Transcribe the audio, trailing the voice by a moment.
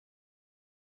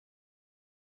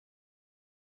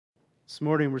This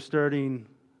morning we're starting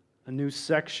a new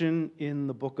section in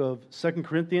the book of 2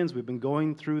 Corinthians. We've been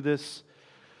going through this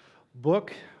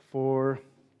book for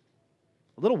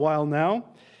a little while now.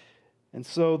 And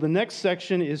so the next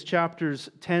section is chapters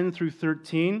 10 through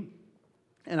 13.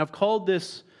 And I've called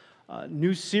this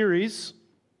new series,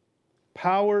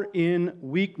 Power in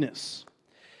Weakness.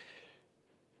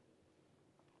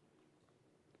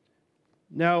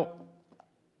 Now,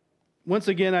 once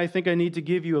again, I think I need to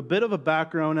give you a bit of a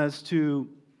background as to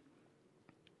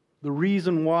the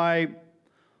reason why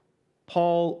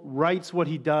Paul writes what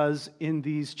he does in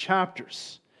these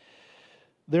chapters.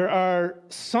 There are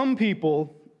some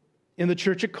people in the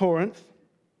church at Corinth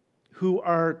who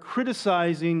are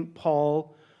criticizing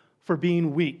Paul for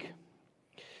being weak.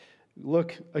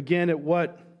 Look again at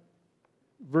what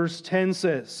verse 10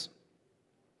 says.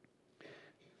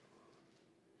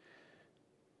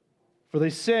 For they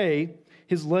say,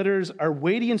 his letters are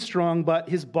weighty and strong, but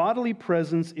his bodily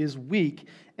presence is weak,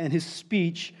 and his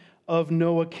speech of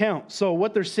no account. So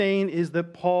what they're saying is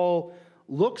that Paul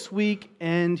looks weak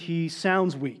and he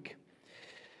sounds weak.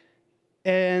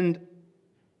 And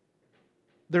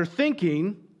they're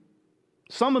thinking,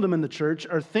 some of them in the church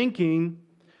are thinking,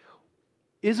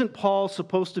 isn't Paul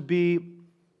supposed to be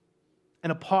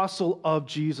an apostle of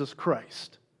Jesus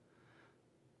Christ?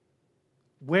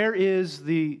 Where is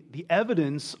the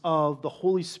evidence of the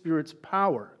Holy Spirit's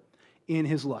power in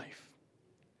his life?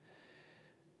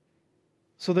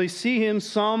 So they see him,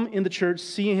 some in the church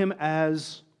see him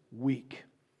as weak.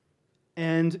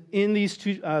 And in these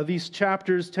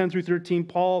chapters, 10 through 13,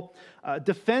 Paul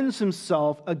defends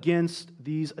himself against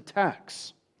these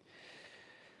attacks.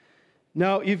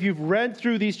 Now, if you've read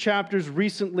through these chapters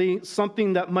recently,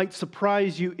 something that might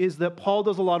surprise you is that Paul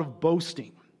does a lot of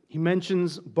boasting. He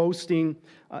mentions boasting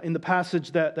in the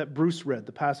passage that Bruce read,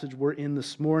 the passage we're in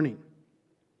this morning.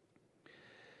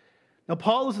 Now,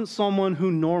 Paul isn't someone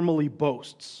who normally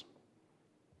boasts.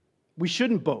 We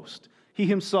shouldn't boast. He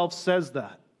himself says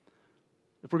that.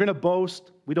 If we're going to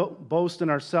boast, we don't boast in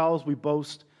ourselves, we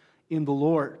boast in the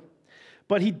Lord.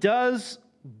 But he does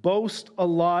boast a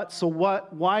lot, so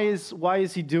why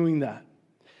is he doing that?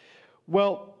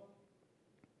 Well,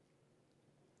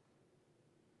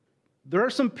 there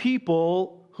are some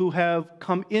people who have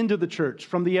come into the church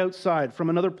from the outside, from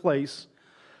another place.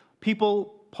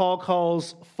 People Paul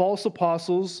calls false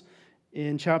apostles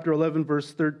in chapter 11,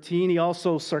 verse 13. He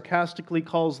also sarcastically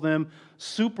calls them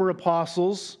super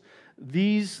apostles.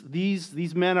 These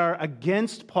men are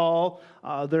against Paul.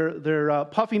 They're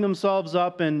puffing themselves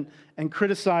up and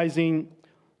criticizing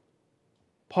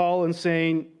Paul and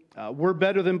saying, we're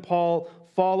better than Paul,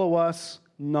 follow us,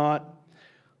 not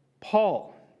Paul.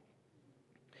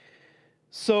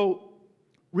 So,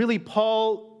 really,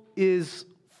 Paul is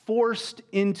forced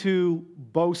into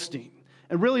boasting.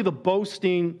 And really, the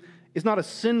boasting is not a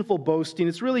sinful boasting.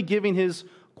 It's really giving his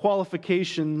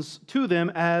qualifications to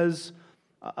them as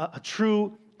a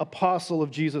true apostle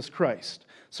of Jesus Christ.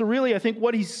 So really, I think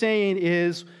what he's saying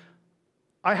is,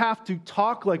 I have to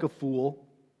talk like a fool.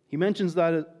 He mentions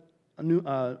that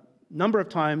a number of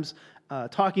times,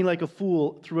 talking like a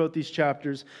fool throughout these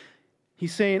chapters.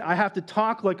 He's saying, I have to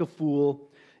talk like a fool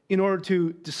in order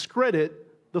to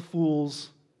discredit the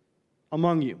fools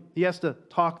among you. He has to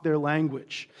talk their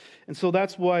language. And so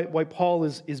that's why Paul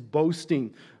is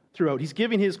boasting throughout. He's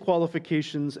giving his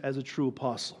qualifications as a true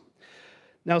apostle.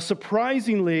 Now,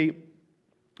 surprisingly,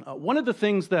 one of the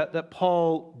things that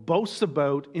Paul boasts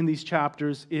about in these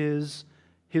chapters is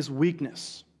his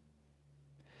weakness.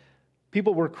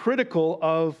 People were critical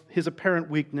of his apparent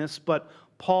weakness, but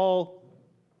Paul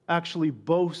actually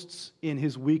boasts in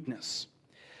his weakness.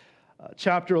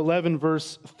 Chapter 11,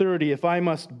 verse 30, if I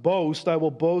must boast, I will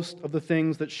boast of the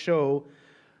things that show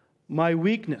my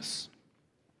weakness.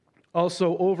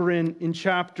 Also over in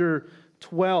chapter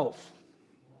 12,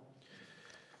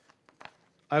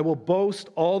 I will boast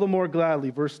all the more gladly,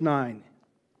 verse 9.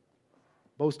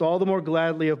 Boast all the more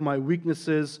gladly of my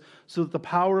weaknesses so that the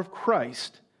power of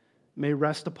Christ may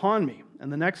rest upon me. And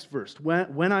the next verse,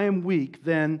 when I am weak,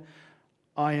 then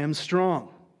I am strong.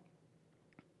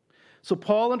 So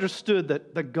Paul understood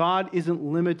that God isn't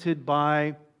limited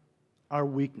by our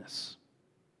weakness.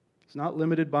 It's not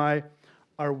limited by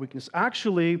our weakness.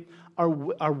 Actually,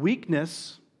 our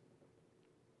weakness,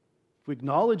 if we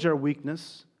acknowledge our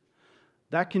weakness,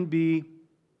 that can be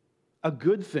a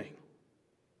good thing.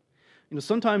 You know,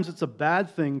 sometimes it's a bad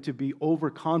thing to be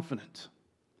overconfident.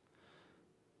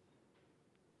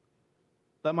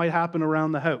 That might happen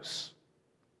around the house.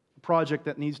 Project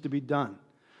that needs to be done.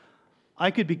 I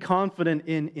could be confident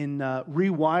in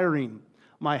rewiring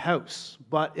my house,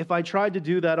 but if I tried to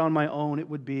do that on my own, it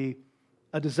would be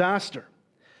a disaster.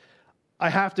 I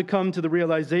have to come to the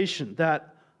realization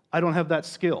that I don't have that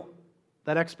skill,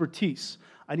 that expertise.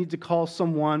 I need to call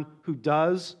someone who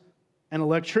does, an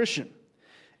electrician.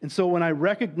 And so when I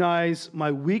recognize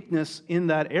my weakness in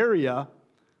that area,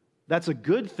 that's a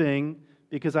good thing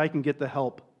because I can get the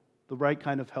help, the right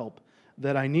kind of help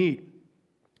that I need.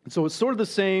 And so it's sort of the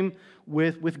same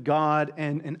with God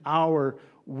and our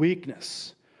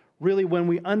weakness. Really, when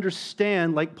we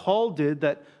understand, like Paul did,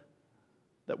 that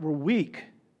we're weak,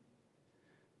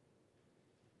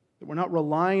 that we're not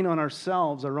relying on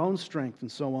ourselves, our own strength,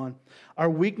 and so on, our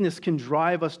weakness can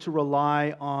drive us to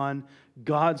rely on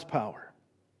God's power,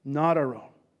 not our own.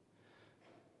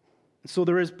 So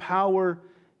there is power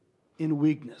in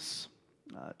weakness.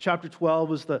 Chapter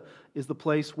 12 is the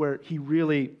place where he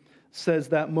really says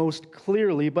that most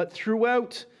clearly. But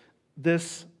throughout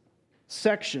this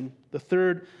section, the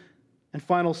third and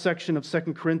final section of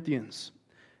 2 Corinthians,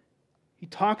 he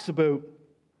talks about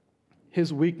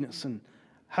his weakness and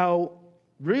how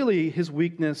really his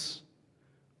weakness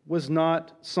was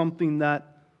not something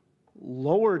that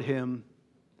lowered him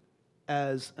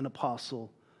as an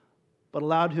apostle, but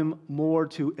allowed him more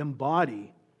to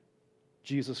embody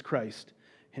Jesus Christ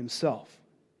himself.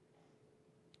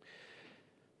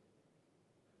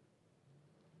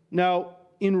 Now,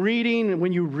 in reading,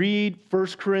 when you read 1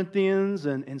 Corinthians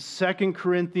and 2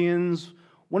 Corinthians,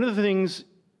 one of the things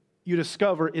you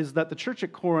discover is that the church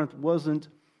at Corinth wasn't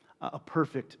a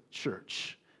perfect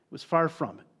church. It was far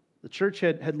from it. The church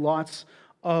had lots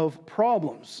of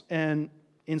problems. And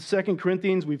in 2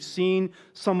 Corinthians, we've seen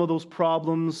some of those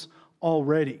problems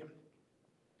already.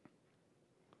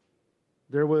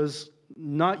 There was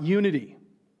not unity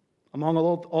among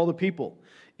all the people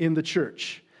in the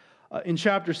church. In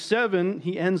chapter 7,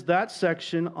 he ends that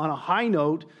section on a high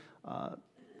note,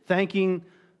 thanking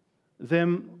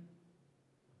them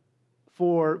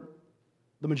for,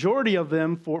 the majority of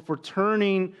them, for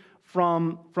turning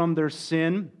from their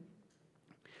sin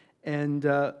and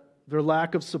their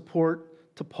lack of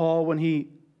support to Paul when he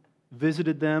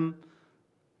visited them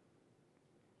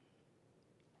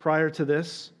prior to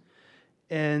this.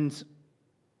 And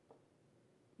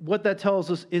what that tells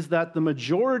us is that the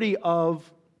majority of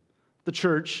the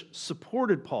church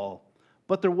supported Paul,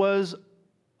 but there was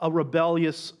a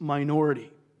rebellious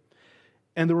minority.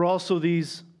 And there were also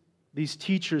these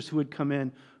teachers who had come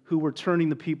in who were turning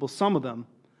the people, some of them,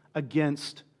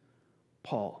 against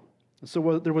Paul. And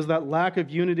so there was that lack of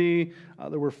unity.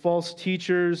 There were false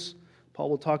teachers.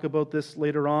 Paul will talk about this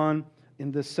later on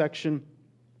in this section.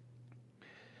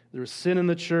 There was sin in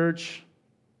the church.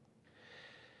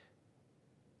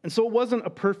 And so it wasn't a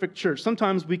perfect church.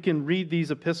 Sometimes we can read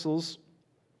these epistles,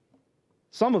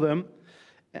 some of them,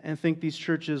 and think these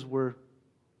churches were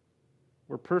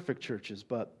perfect churches,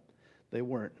 but they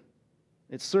weren't.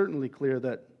 It's certainly clear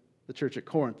that the church at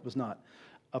Corinth was not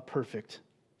a perfect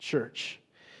church.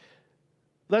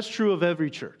 That's true of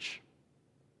every church.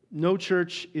 No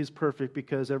church is perfect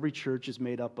because every church is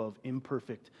made up of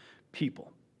imperfect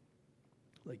people,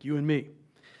 like you and me.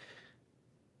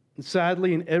 And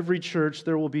sadly, in every church,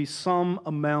 there will be some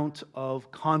amount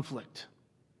of conflict.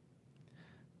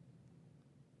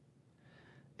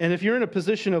 And if you're in a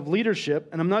position of leadership,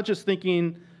 and I'm not just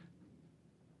thinking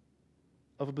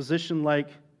of a position like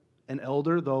an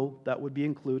elder, though that would be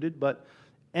included, but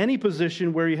any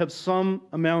position where you have some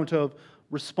amount of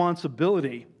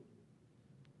responsibility,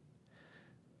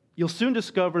 you'll soon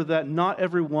discover that not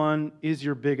everyone is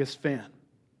your biggest fan.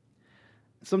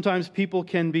 Sometimes people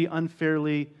can be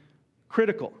unfairly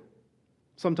critical.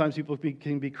 Sometimes people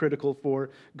can be critical for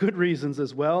good reasons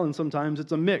as well, and sometimes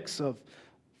it's a mix of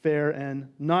fair and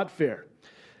not fair.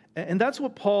 And that's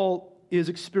what Paul is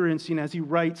experiencing as he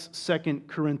writes 2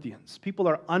 Corinthians. People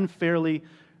are unfairly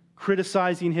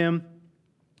criticizing him,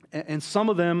 and some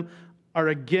of them are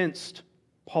against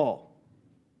Paul.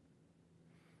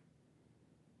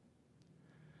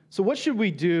 So what should we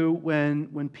do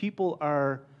when people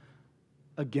are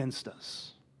against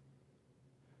us?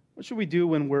 What should we do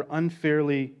when we're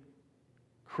unfairly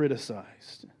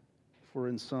criticized, if we're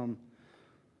in some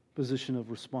position of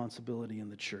responsibility in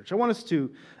the church? I want us to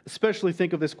especially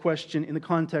think of this question in the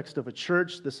context of a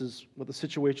church. This is what the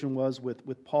situation was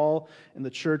with Paul and the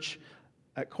church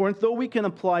at Corinth, though we can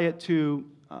apply it to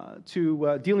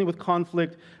dealing with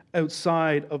conflict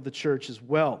outside of the church as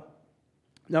well.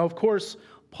 Now, of course,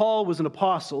 Paul was an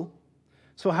apostle,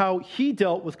 so how he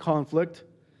dealt with conflict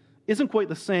isn't quite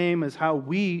the same as how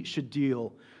we should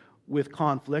deal with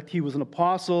conflict. He was an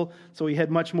apostle, so he had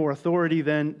much more authority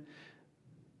than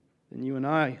you and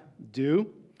I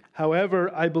do.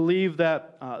 However, I believe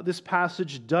that this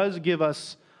passage does give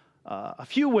us a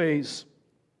few ways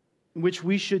in which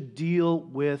we should deal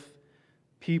with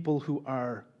people who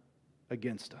are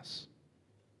against us.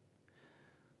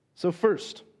 So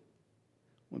first,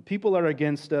 when people are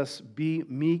against us, be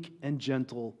meek and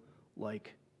gentle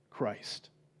like Christ.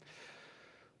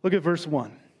 Look at verse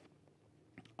 1.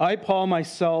 I, Paul,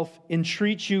 myself,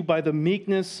 entreat you by the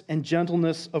meekness and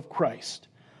gentleness of Christ.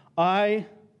 I,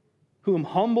 who am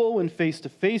humble when face to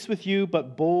face with you,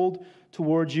 but bold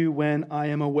towards you when I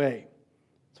am away.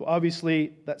 So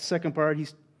obviously, that second part,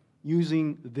 he's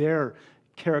using their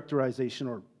characterization,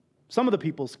 or some of the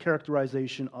people's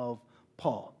characterization of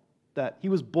Paul. That he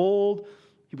was bold,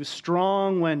 he was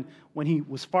strong when he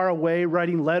was far away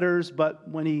writing letters, but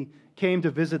when he came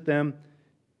to visit them,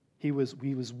 he was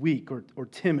weak or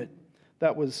timid.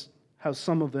 That was how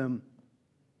some of them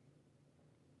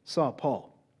saw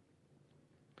Paul.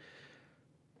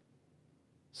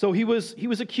 So he was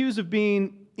accused of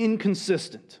being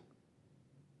inconsistent.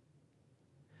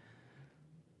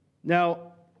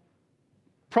 Now,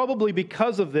 probably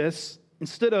because of this,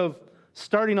 instead of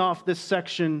starting off this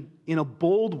section in a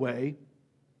bold way,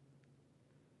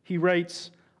 he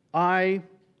writes, I,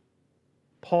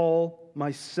 Paul,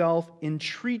 myself,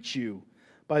 entreat you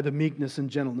by the meekness and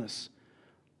gentleness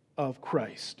of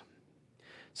Christ.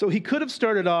 So he could have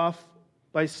started off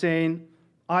by saying,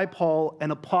 I, Paul,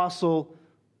 an apostle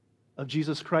of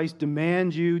Jesus Christ,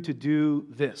 demand you to do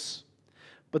this.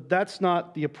 But that's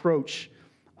not the approach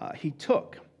he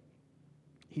took.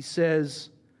 He says,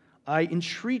 I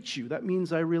entreat you. That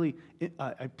means I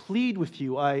plead with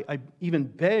you. I even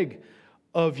beg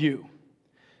of you.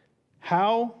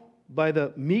 How? By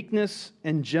the meekness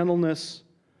and gentleness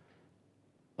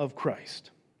of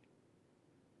Christ.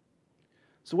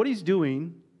 So what he's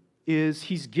doing is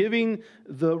he's giving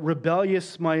the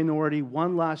rebellious minority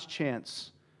one last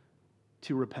chance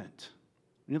to repent.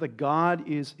 You know that God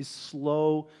is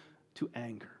slow to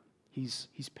anger. He's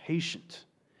patient.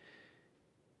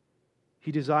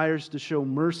 He desires to show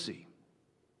mercy,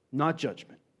 not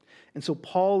judgment. And so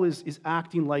Paul is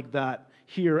acting like that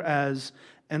here as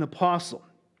an apostle.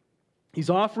 He's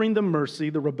offering them mercy,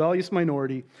 the rebellious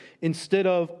minority, instead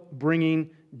of bringing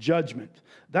judgment.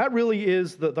 That really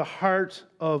is the heart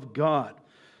of God.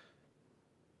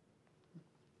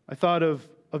 I thought of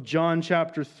John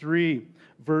chapter 3,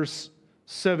 verse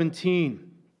 17,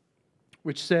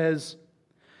 which says,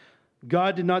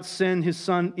 God did not send his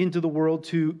Son into the world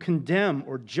to condemn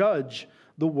or judge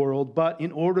the world, but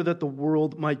in order that the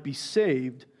world might be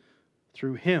saved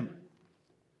through him.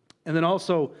 And then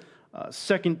also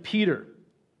 2 Peter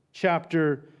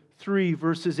chapter 3,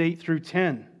 verses 8 through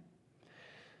 10.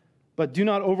 But do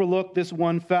not overlook this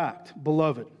one fact,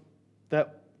 beloved,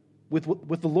 that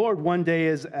with the Lord 1 day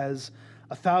is as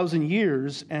 1,000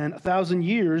 years, and 1,000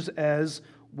 years as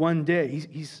 1 day.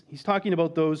 He's talking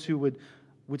about those who would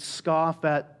scoff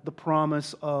at the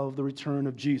promise of the return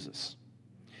of Jesus.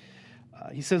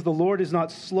 He says, the Lord is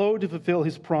not slow to fulfill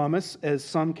his promise, as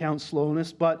some count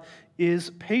slowness, but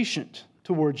is patient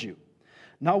towards you,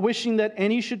 not wishing that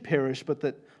any should perish, but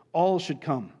that all should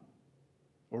come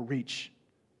or reach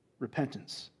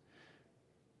repentance.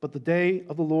 But the day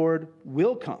of the Lord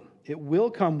will come. It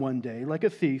will come one day, like a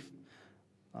thief,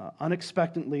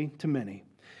 unexpectedly to many.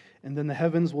 And then the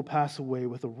heavens will pass away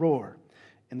with a roar,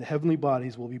 and the heavenly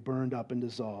bodies will be burned up and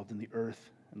dissolved, and the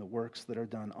earth and the works that are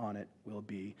done on it will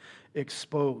be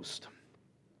exposed.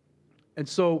 And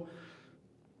so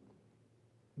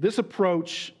this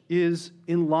approach is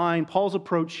in line, Paul's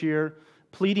approach here,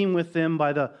 pleading with them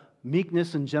by the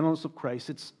meekness and gentleness of Christ.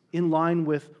 It's in line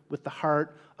with the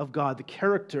heart of God, the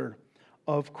character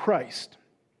of Christ.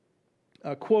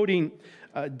 Quoting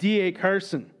D.A.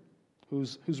 Carson,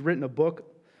 who's written a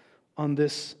book on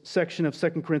this section of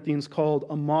 2 Corinthians called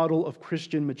A Model of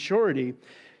Christian Maturity,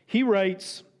 he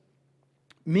writes,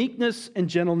 meekness and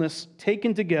gentleness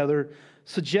taken together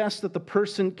suggest that the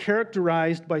person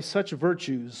characterized by such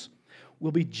virtues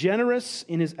will be generous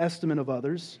in his estimate of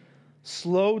others,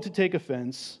 slow to take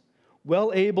offense,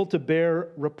 well able to bear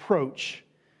reproach,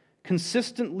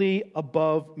 consistently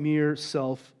above mere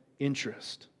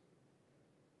self-interest.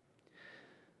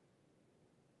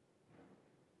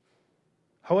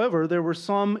 However, there were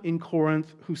some in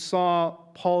Corinth who saw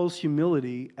Paul's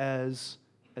humility as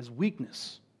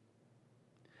weakness.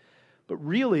 But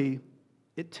really,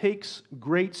 it takes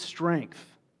great strength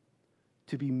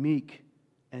to be meek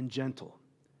and gentle.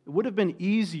 It would have been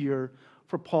easier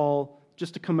for Paul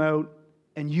just to come out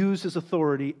and use his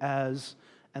authority as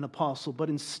an apostle, but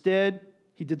instead,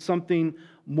 he did something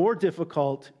more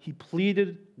difficult. He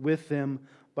pleaded with them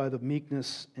by the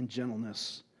meekness and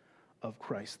gentleness of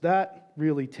Christ. That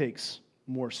really takes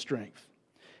more strength.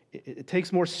 It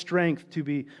takes more strength to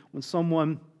be, when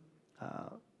someone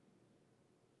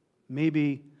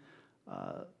maybe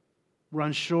we're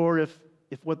unsure if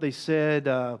what they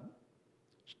said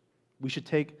we should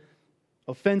take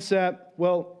offense at.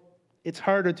 Well, it's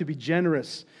harder to be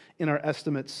generous in our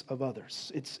estimates of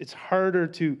others. It's harder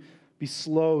to be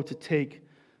slow to take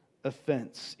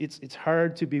offense. It's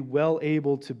hard to be well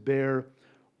able to bear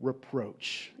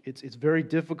reproach. It's very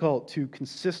difficult to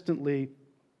consistently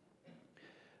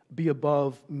be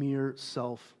above mere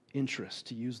self-interest,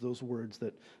 to use those words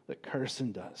that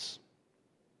Carson does.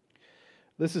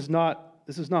 This is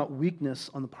not weakness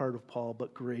on the part of Paul,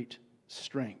 but great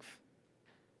strength.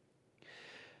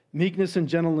 Meekness and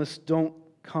gentleness don't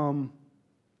come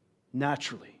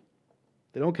naturally.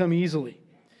 They don't come easily.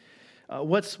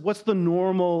 What's the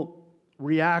normal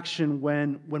reaction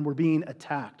when we're being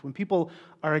attacked, when people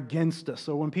are against us,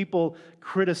 or when people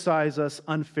criticize us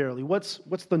unfairly? What's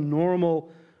the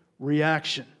normal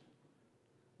reaction?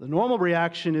 The normal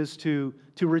reaction is to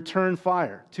return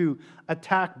fire, to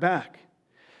attack back.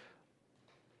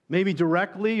 Maybe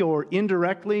directly or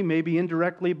indirectly, maybe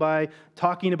indirectly by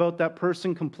talking about that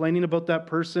person, complaining about that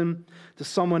person to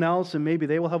someone else, and maybe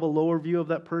they will have a lower view of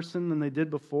that person than they did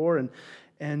before.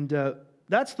 And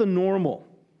that's the normal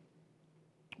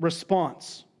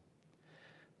response.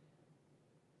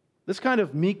 This kind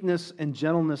of meekness and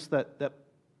gentleness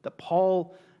that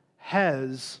Paul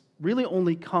has really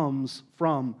only comes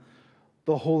from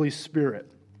the Holy Spirit.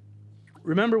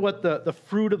 Remember what the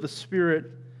fruit of the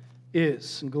Spirit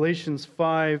is in Galatians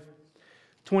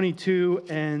 5:22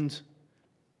 and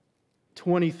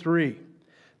 23.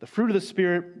 The fruit of the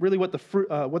Spirit, really what the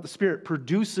Spirit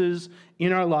produces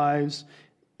in our lives,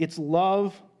 it's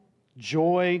love,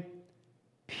 joy,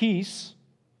 peace.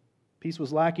 Peace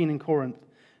was lacking in Corinth.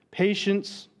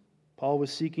 Patience. Paul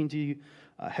was seeking to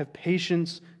have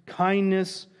patience,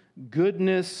 kindness,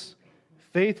 goodness,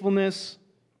 faithfulness.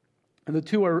 And the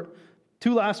two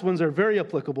last ones are very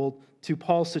applicable to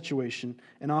Paul's situation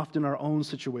and often our own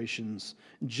situations: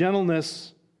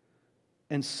 gentleness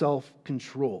and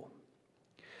self-control.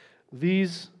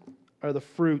 These are the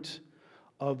fruit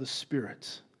of the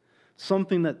Spirit.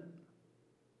 Something that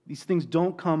these things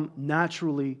don't come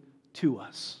naturally to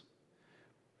us,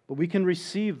 but we can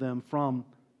receive them from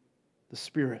the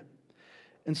Spirit.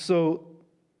 And so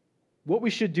what we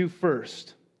should do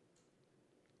first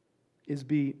is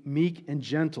be meek and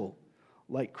gentle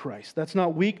like Christ. That's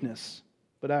not weakness,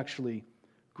 but actually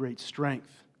great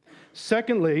strength.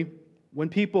 Secondly, when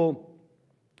people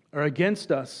are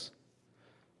against us,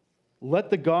 let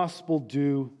the gospel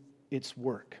do its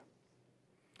work.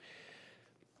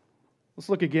 Let's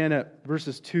look again at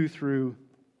verses 2 through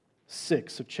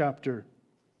 6 of chapter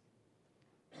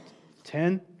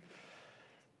 10.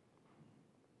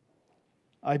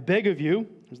 I beg of you,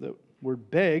 there's the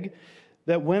word beg,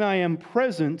 that when I am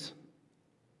present,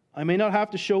 I may not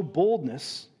have to show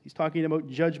boldness, he's talking about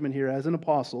judgment here as an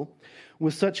apostle,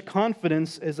 with such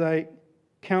confidence as I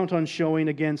count on showing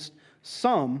against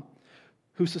some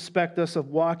who suspect us of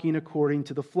walking according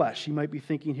to the flesh. He might be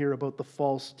thinking here about the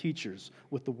false teachers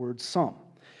with the word some.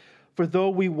 For though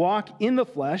we walk in the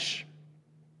flesh,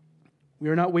 we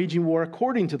are not waging war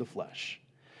according to the flesh.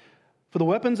 For the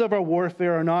weapons of our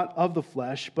warfare are not of the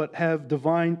flesh, but have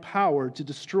divine power to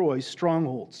destroy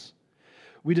strongholds.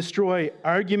 We destroy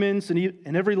arguments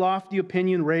and every lofty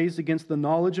opinion raised against the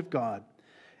knowledge of God,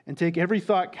 and take every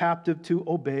thought captive to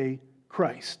obey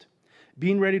Christ,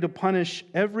 being ready to punish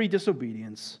every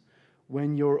disobedience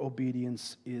when your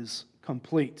obedience is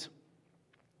complete.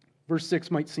 Verse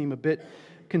 6 might seem a bit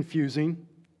confusing.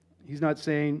 He's not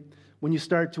saying, when you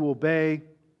start to obey,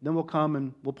 then we'll come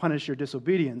and we'll punish your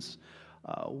disobedience.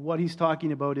 What he's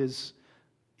talking about is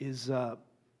the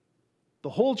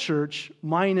whole church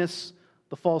minus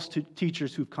the false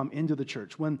teachers who've come into the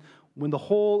church. When the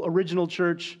whole original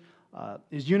church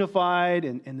is unified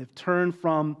and they've turned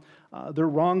from their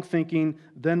wrong thinking,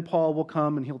 then Paul will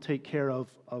come and he'll take care of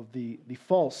the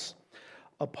false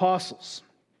apostles.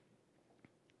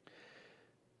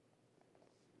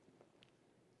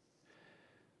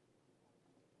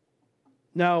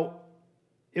 Now,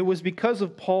 it was because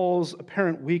of Paul's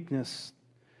apparent weakness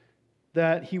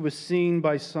that he was seen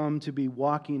by some to be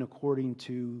walking according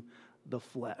to the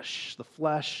flesh. The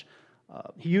flesh,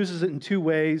 he uses it in two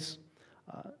ways.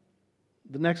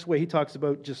 The next way he talks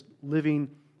about just living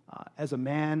as a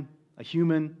man, a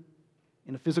human,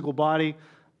 in a physical body.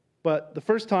 But the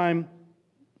first time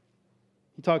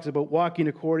he talks about walking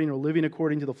according or living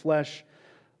according to the flesh,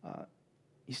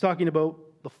 he's talking about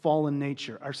the fallen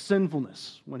nature, our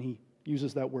sinfulness, when he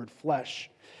uses that word flesh.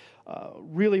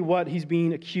 really what he's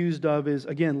being accused of is,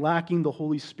 again, lacking the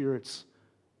Holy Spirit's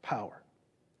power.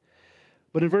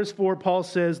 But in verse 4, Paul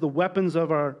says, the weapons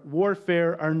of our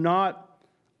warfare are not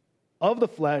of the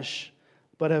flesh,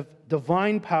 but have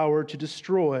divine power to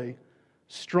destroy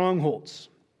strongholds.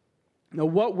 Now,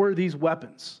 what were these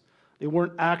weapons? They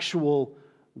weren't actual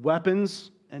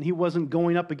weapons, and he wasn't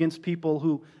going up against people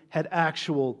who had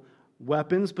actual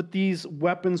weapons, but these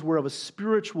weapons were of a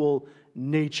spiritual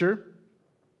nature.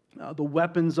 The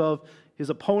weapons of his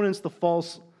opponents, the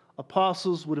false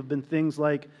apostles, would have been things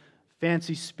like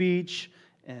fancy speech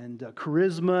and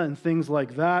charisma and things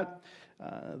like that,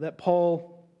 that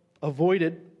Paul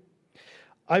avoided.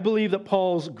 I believe that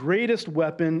Paul's greatest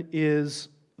weapon is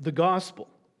the gospel.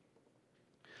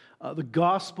 The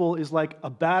gospel is like a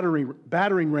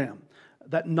battering ram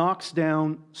that knocks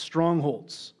down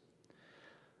strongholds.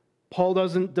 Paul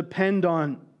doesn't depend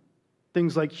on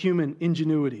things like human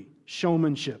ingenuity,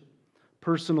 showmanship,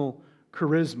 personal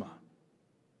charisma.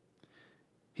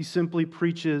 He simply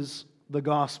preaches the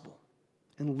gospel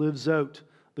and lives out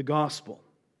the gospel.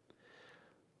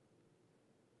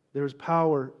 There's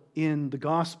power in the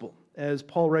gospel. As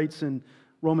Paul writes in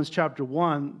Romans chapter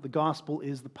 1, the gospel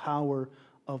is the power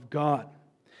of God.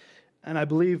 And I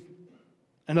believe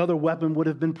another weapon would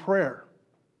have been prayer.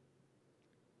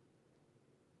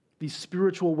 These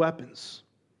spiritual weapons.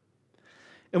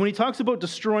 And when he talks about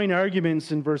destroying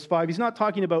arguments in verse 5, he's not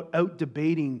talking about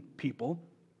out-debating people.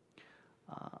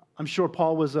 I'm sure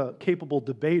Paul was a capable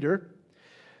debater,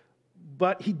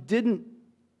 but he didn't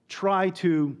try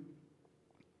to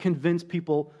convince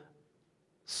people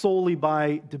solely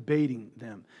by debating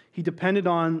them. He depended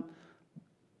on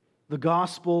the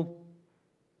gospel,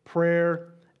 prayer,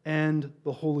 and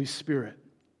the Holy Spirit.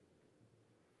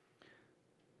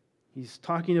 He's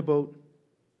talking about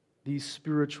these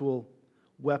spiritual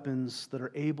weapons that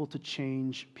are able to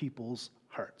change people's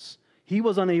hearts. He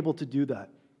was unable to do that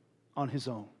on his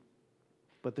own.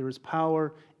 But there is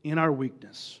power in our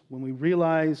weakness when we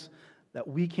realize that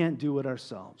we can't do it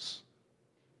ourselves.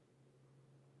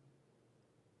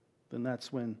 Then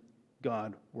that's when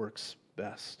God works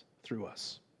best through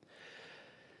us.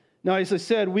 Now, as I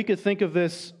said, we could think of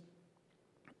this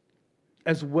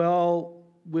as well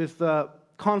with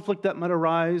conflict that might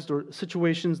arise or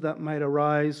situations that might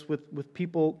arise with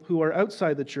people who are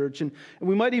outside the church. And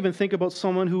we might even think about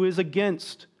someone who is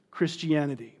against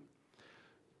Christianity.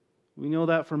 We know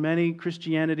that for many,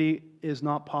 Christianity is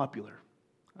not popular.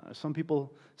 Some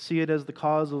people see it as the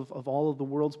cause of all of the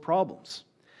world's problems.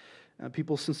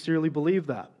 People sincerely believe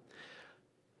that.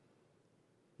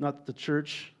 Not that the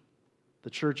church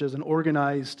as an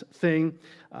organized thing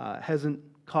hasn't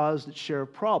caused its share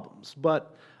of problems,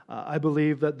 but I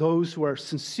believe that those who are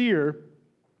sincere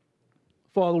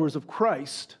followers of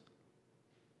Christ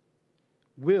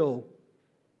will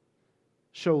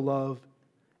show love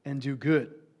and do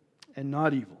good and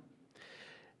not evil.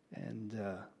 And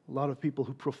a lot of people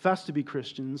who profess to be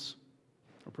Christians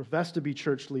or profess to be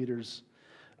church leaders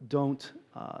don't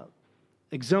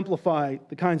exemplify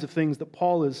the kinds of things that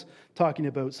Paul is talking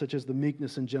about, such as the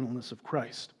meekness and gentleness of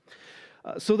Christ.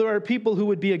 So there are people who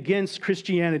would be against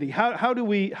Christianity. How do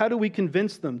we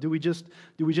convince them? Do we just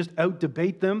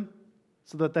out-debate them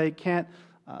so that they can't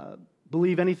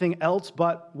believe anything else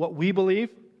but what we believe?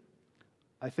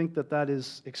 I think that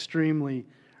is extremely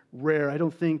rare. I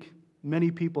don't think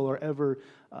many people are ever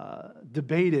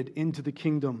debated into the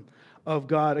kingdom of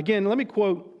God. Again, let me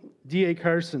quote D.A.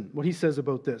 Carson, what he says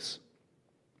about this.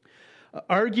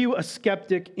 Argue a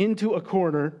skeptic into a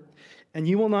corner, and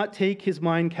you will not take his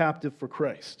mind captive for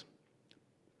Christ.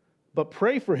 But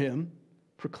pray for him,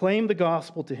 proclaim the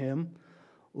gospel to him,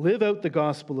 live out the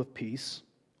gospel of peace,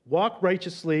 walk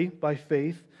righteously by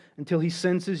faith until he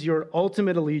senses your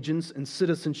ultimate allegiance and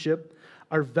citizenship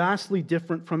are vastly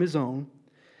different from his own,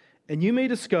 and you may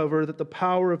discover that the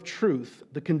power of truth,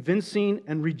 the convincing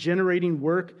and regenerating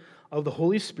work of the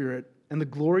Holy Spirit, and the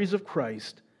glories of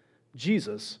Christ,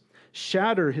 Jesus,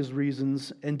 shatter his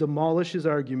reasons and demolish his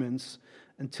arguments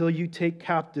until you take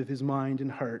captive his mind and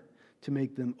heart to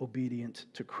make them obedient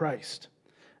to Christ.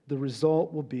 The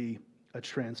result will be a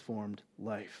transformed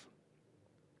life.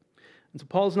 And so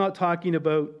Paul's not talking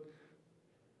about,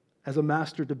 as a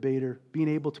master debater, being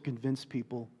able to convince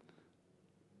people.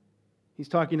 He's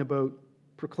talking about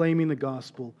proclaiming the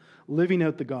gospel, living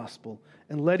out the gospel,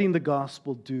 and letting the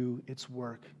gospel do its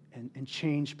work and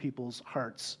change people's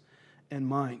hearts and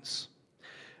minds.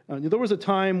 There was a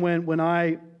time when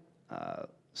I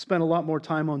spent a lot more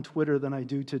time on Twitter than I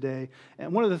do today.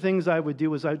 And one of the things I would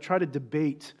do is I would try to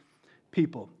debate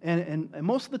people. And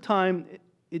most of the time,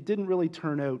 it didn't really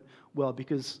turn out well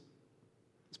because,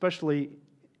 especially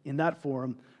in that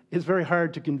forum, it's very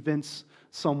hard to convince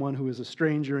someone who is a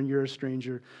stranger and you're a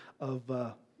stranger of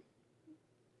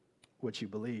what you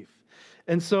believe.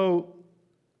 And so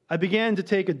I began to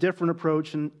take a different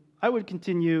approach, and I would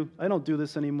continue. I don't do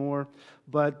this anymore,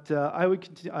 but I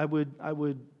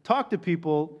would talk to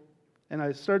people, and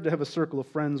I started to have a circle of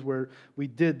friends where we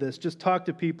did this. Just talk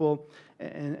to people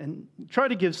and try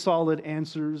to give solid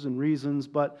answers and reasons,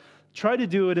 but try to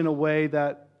do it in a way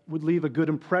that would leave a good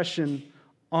impression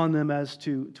on them as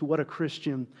to what a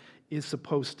Christian is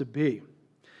supposed to be.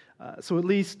 So at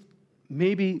least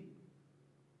maybe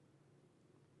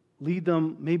lead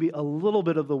them maybe a little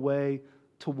bit of the way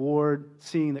toward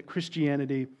seeing that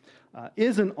Christianity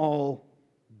isn't all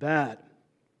bad.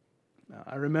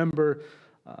 I remember,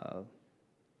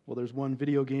 there's one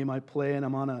video game I play, and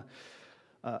I'm on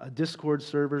a Discord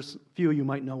server. A few of you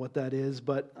might know what that is,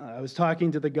 but I was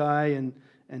talking to the guy,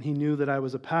 and he knew that I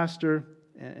was a pastor,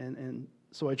 and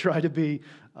so I try to be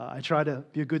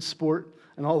a good sport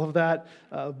and all of that.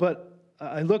 But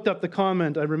I looked up the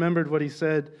comment. I remembered what he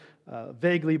said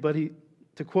vaguely, but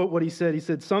to quote what he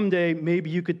said, "Someday maybe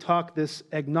you could talk this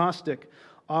agnostic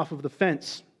off of the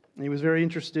fence." And he was very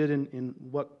interested in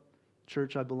what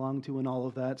church I belonged to and all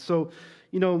of that. So,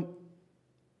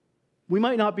 we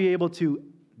might not be able to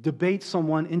debate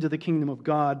someone into the kingdom of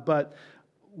God, but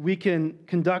we can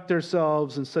conduct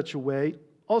ourselves in such a way,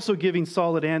 also giving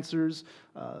solid answers,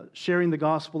 sharing the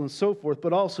gospel and so forth,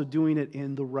 but also doing it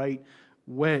in the right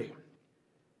way.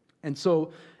 And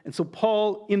so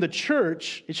Paul, in the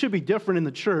church, it should be different in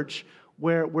the church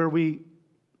where we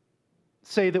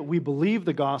say that we believe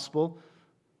the gospel.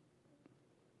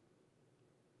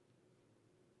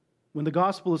 When the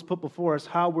gospel is put before us,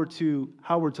 how we're to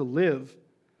live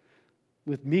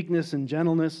with meekness and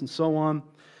gentleness and so on,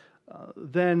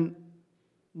 then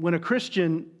when a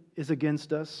Christian is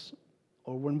against us,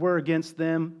 or when we're against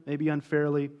them, maybe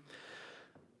unfairly,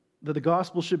 that the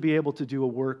gospel should be able to do a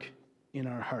work in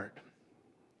our heart.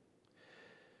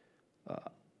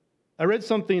 I read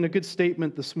a good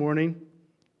statement this morning,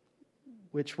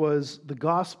 which was, the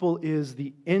gospel is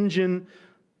the engine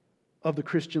of the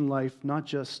Christian life, not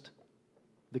just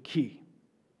the key.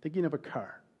 Thinking of a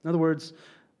car. In other words,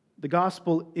 the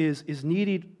gospel is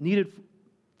needed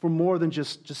for more than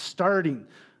just starting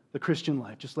the Christian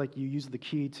life, just like you use the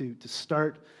key to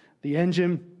start the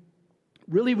engine.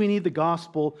 Really, we need the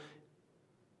gospel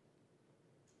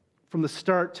from the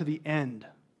start to the end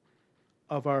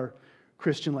of our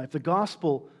Christian life. The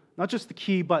gospel, not just the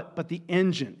key, but the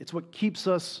engine. It's what keeps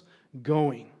us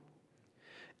going.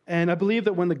 And I believe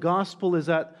that when the gospel is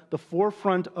at the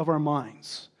forefront of our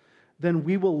minds, then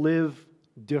we will live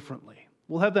differently.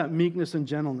 We'll have that meekness and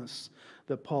gentleness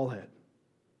that Paul had.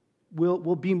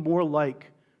 We'll be more like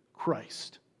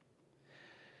Christ.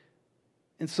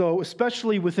 And so,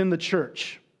 especially within the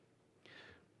church,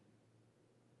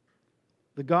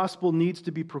 the gospel needs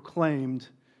to be proclaimed,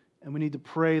 and we need to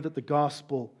pray that the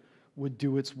gospel would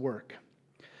do its work.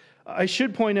 I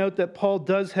should point out that Paul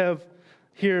does have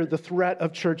here the threat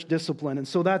of church discipline, and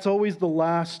so that's always the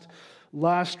last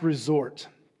resort.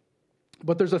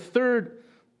 But there's a third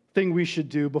thing we should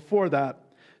do before that: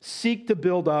 seek to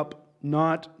build up,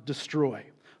 not destroy.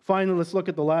 Finally, let's look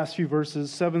at the last few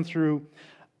verses, 7 through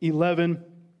 11.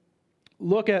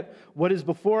 Look at what is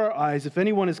before our eyes. If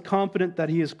anyone is confident that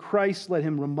he is Christ, let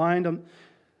him remind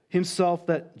himself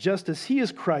that just as he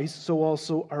is Christ, so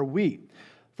also are we.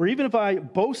 For even if I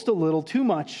boast a little too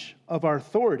much of our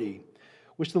authority,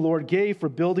 which the Lord gave for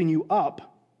building you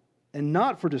up and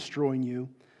not for destroying you,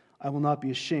 I will not be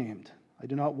ashamed. I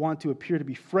do not want to appear to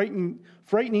be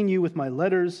frightening you with my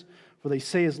letters, for they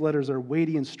say his letters are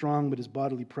weighty and strong, but his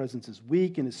bodily presence is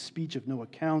weak and his speech of no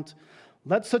account.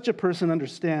 Let such a person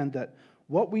understand that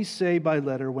what we say by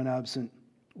letter when absent,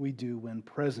 we do when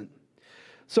present.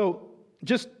 So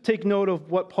just take note of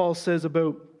what Paul says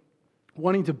about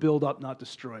wanting to build up, not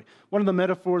destroy. One of the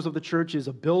metaphors of the church is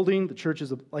a building. The church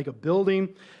is like a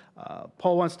building.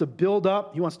 Paul wants to build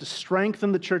up. He wants to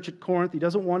strengthen the church at Corinth. He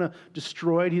doesn't want to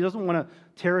destroy it. He doesn't want to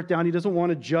tear it down. He doesn't want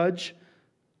to judge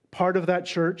part of that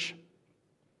church.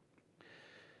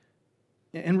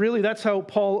 And really, that's how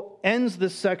Paul ends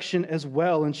this section as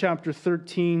well in chapter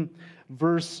 13,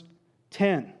 verse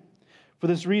 10. For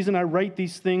this reason I write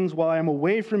these things while I am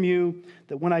away from you,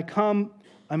 that when I come,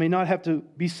 I may not have to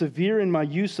be severe in my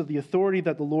use of the authority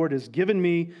that the Lord has given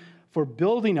me for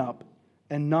building up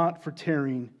and not for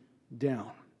tearing down.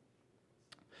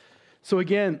 So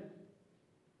again,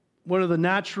 one of the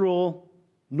natural,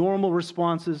 normal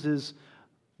responses is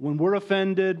when we're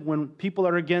offended, when people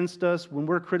are against us, when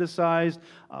we're criticized,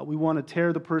 we want to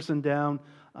tear the person down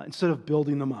instead of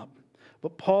building them up.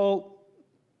 But Paul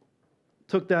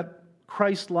took that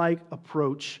Christ-like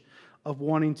approach of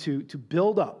wanting to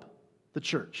build up the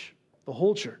church, the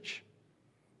whole church.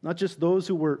 Not just those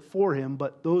who were for him,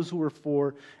 but those who were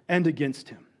for and against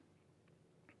him.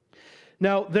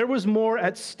 Now, there was more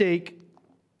at stake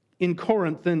in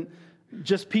Corinth than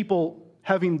just people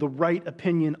having the right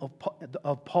opinion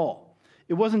of Paul.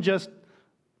 It wasn't just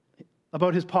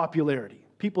about his popularity.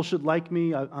 People should like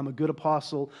me. I'm a good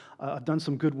apostle. I've done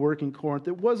some good work in Corinth.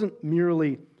 It wasn't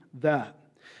merely that.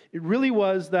 It really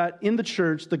was that in the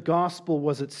church, the gospel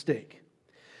was at stake.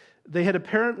 They had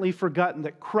apparently forgotten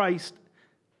that Christ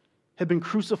had been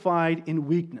crucified in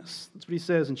weakness. That's what he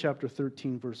says in chapter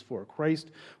 13, verse 4.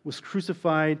 Christ was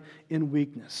crucified in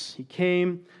weakness. He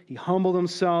came, he humbled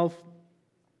himself.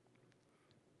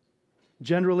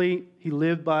 Generally, he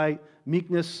lived by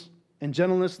meekness and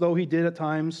gentleness, though he did at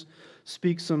times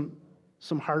speak some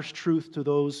harsh truth to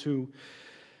those who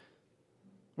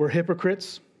were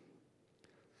hypocrites.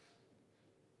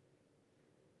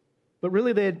 But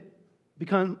really, they had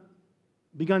begun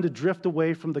to drift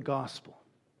away from the gospel,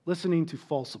 listening to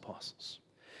false apostles.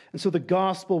 And so the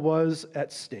gospel was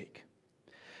at stake.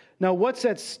 Now, what's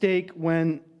at stake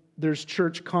when there's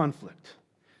church conflict?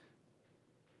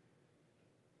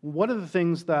 One of the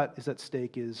things that is at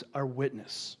stake is our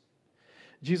witness.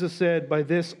 Jesus said, "By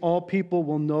this all people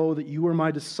will know that you are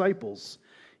my disciples,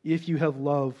 if you have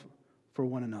love for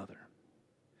one another."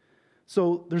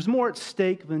 So there's more at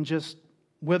stake than just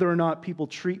whether or not people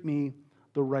treat me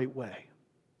the right way.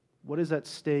 What is at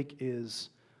stake is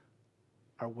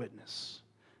our witness.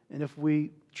 And if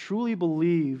we truly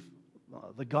believe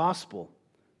the gospel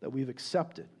that we've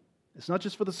accepted, it's not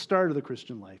just for the start of the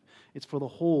Christian life, it's for the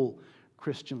whole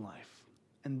Christian life.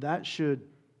 And that should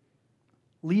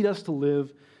lead us to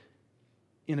live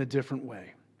in a different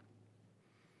way.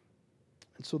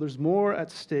 And so there's more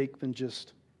at stake than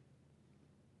just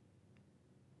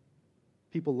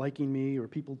people liking me or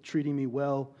people treating me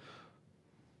well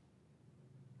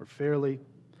or fairly.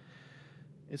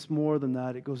 It's more than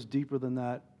that. It goes deeper than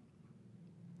that.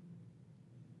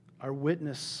 Our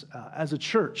witness as a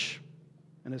church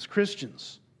and as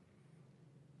Christians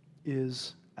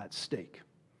is at stake.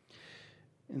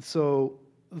 And so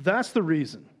that's the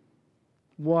reason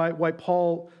why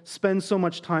Paul spends so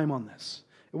much time on this.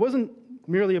 It wasn't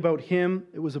merely about him,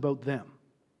 it was about them.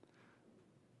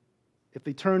 If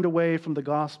they turned away from the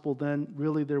gospel, then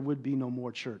really there would be no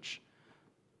more church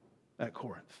at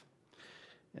Corinth.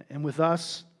 And with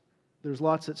us, there's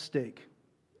lots at stake.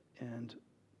 And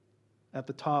at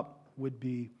the top would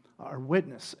be our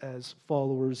witness as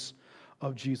followers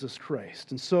of Jesus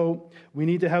Christ. And so we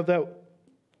need to have that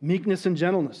meekness and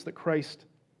gentleness that Christ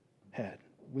had.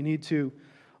 We need to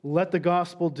let the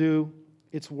gospel do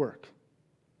its work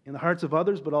in the hearts of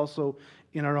others, but also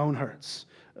in our own hearts.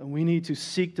 And we need to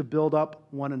seek to build up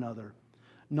one another,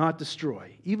 not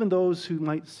destroy, even those who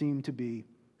might seem to be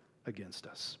against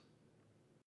us.